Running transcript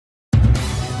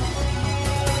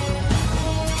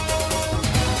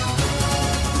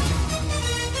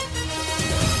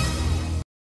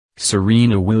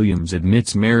Serena Williams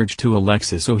admits marriage to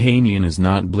Alexis Ohanian is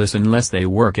not bliss unless they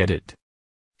work at it.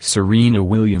 Serena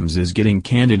Williams is getting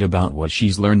candid about what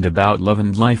she's learned about love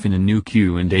and life in a new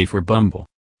Q&A for Bumble.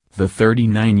 The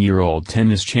 39-year-old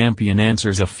tennis champion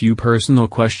answers a few personal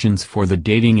questions for the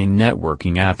dating and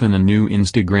networking app in a new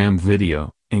Instagram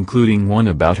video, including one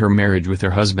about her marriage with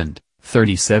her husband,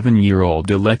 37-year-old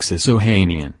Alexis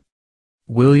Ohanian.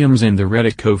 Williams and the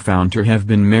Reddit co-founder have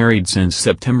been married since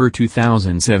September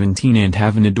 2017 and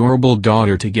have an adorable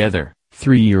daughter together,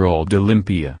 3-year-old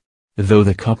Olympia. Though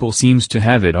the couple seems to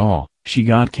have it all, she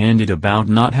got candid about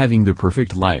not having the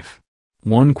perfect life.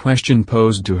 One question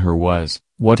posed to her was,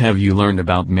 "What have you learned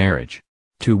about marriage?"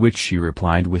 To which she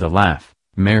replied with a laugh,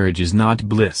 "Marriage is not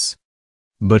bliss."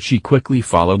 But she quickly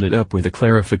followed it up with a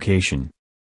clarification.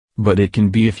 "But it can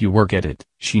be if you work at it,"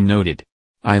 she noted.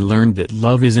 "I learned that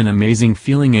love is an amazing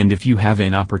feeling, and if you have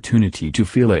an opportunity to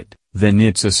feel it, then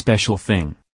it's a special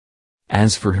thing."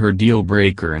 As for her deal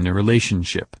breaker in a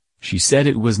relationship, she said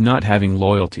it was not having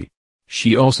loyalty.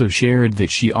 She also shared that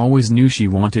she always knew she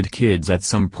wanted kids at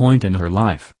some point in her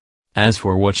life. As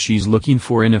for what she's looking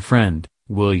for in a friend,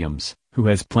 Williams, who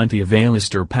has plenty of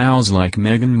A-lister pals like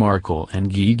Meghan Markle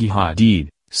and Gigi Hadid,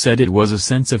 said it was a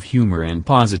sense of humor and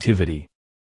positivity.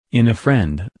 "In a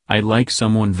friend, I like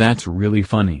someone that's really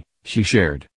funny," she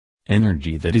shared.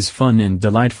 "Energy that is fun and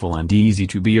delightful and easy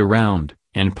to be around,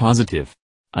 and positive.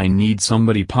 I need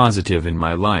somebody positive in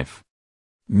my life."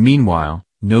 Meanwhile,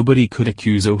 nobody could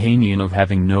accuse Ohanian of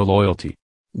having no loyalty.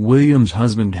 Williams'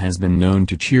 husband has been known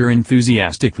to cheer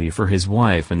enthusiastically for his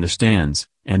wife in the stands,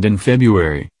 and in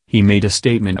February, he made a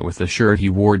statement with the shirt he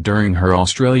wore during her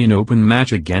Australian Open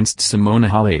match against Simona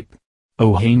Halep.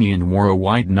 Ohanian wore a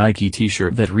white Nike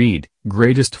t-shirt that read,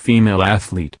 "Greatest Female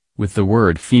Athlete," with the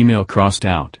word female crossed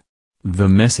out. The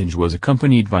message was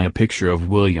accompanied by a picture of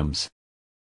Williams.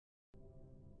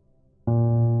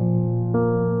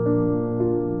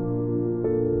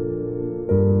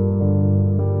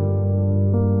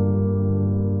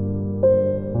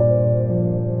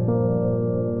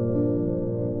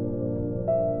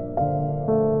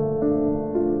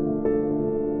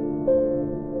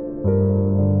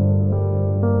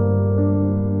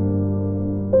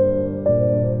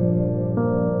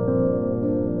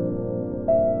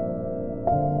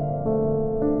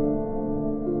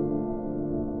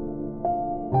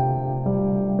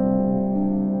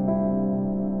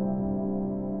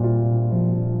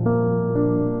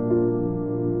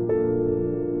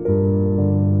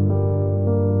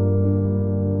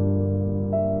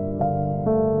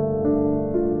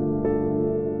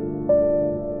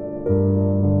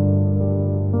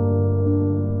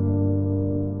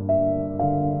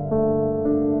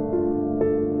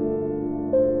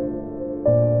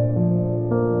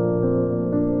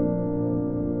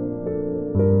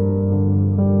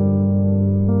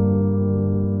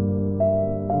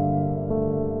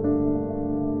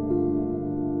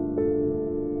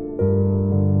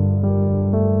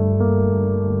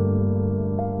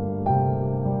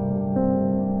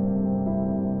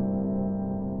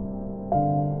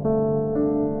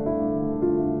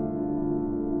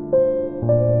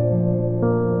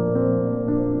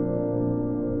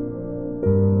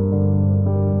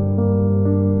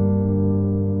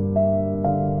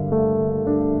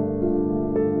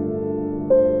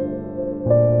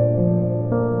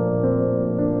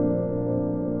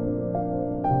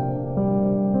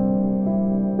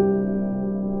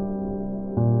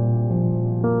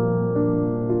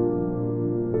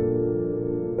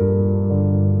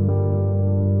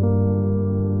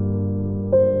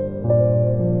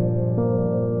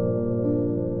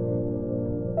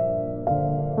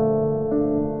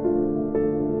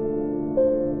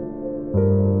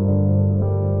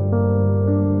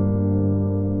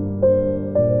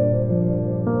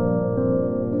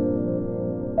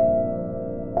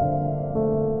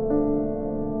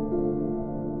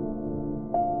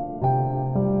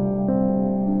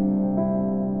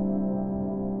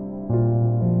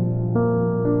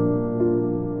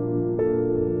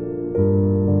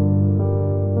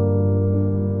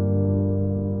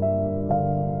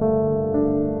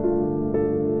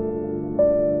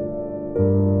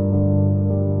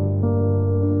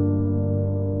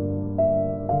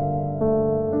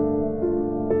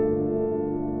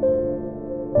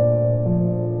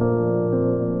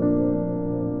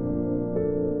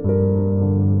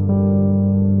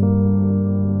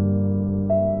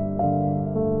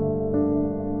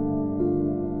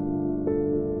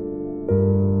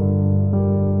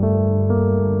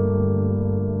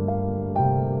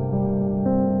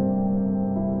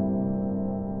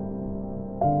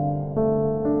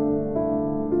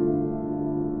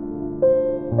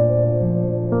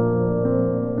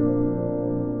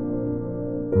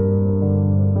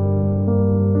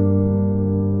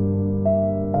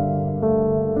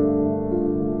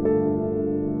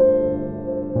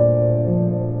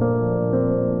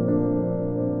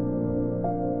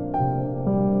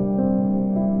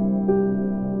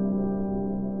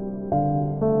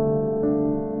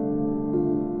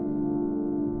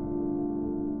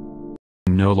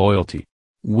 no loyalty.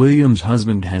 Williams'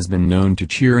 husband has been known to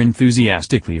cheer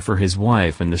enthusiastically for his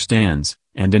wife in the stands,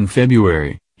 and in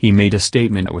February, he made a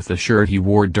statement with the shirt he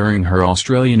wore during her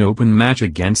Australian Open match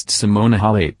against Simona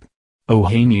Halep.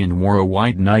 Ohanian wore a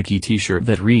white Nike t-shirt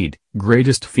that read,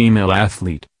 "Greatest Female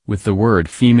Athlete," with the word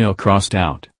female crossed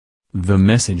out. The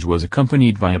message was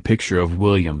accompanied by a picture of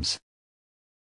Williams.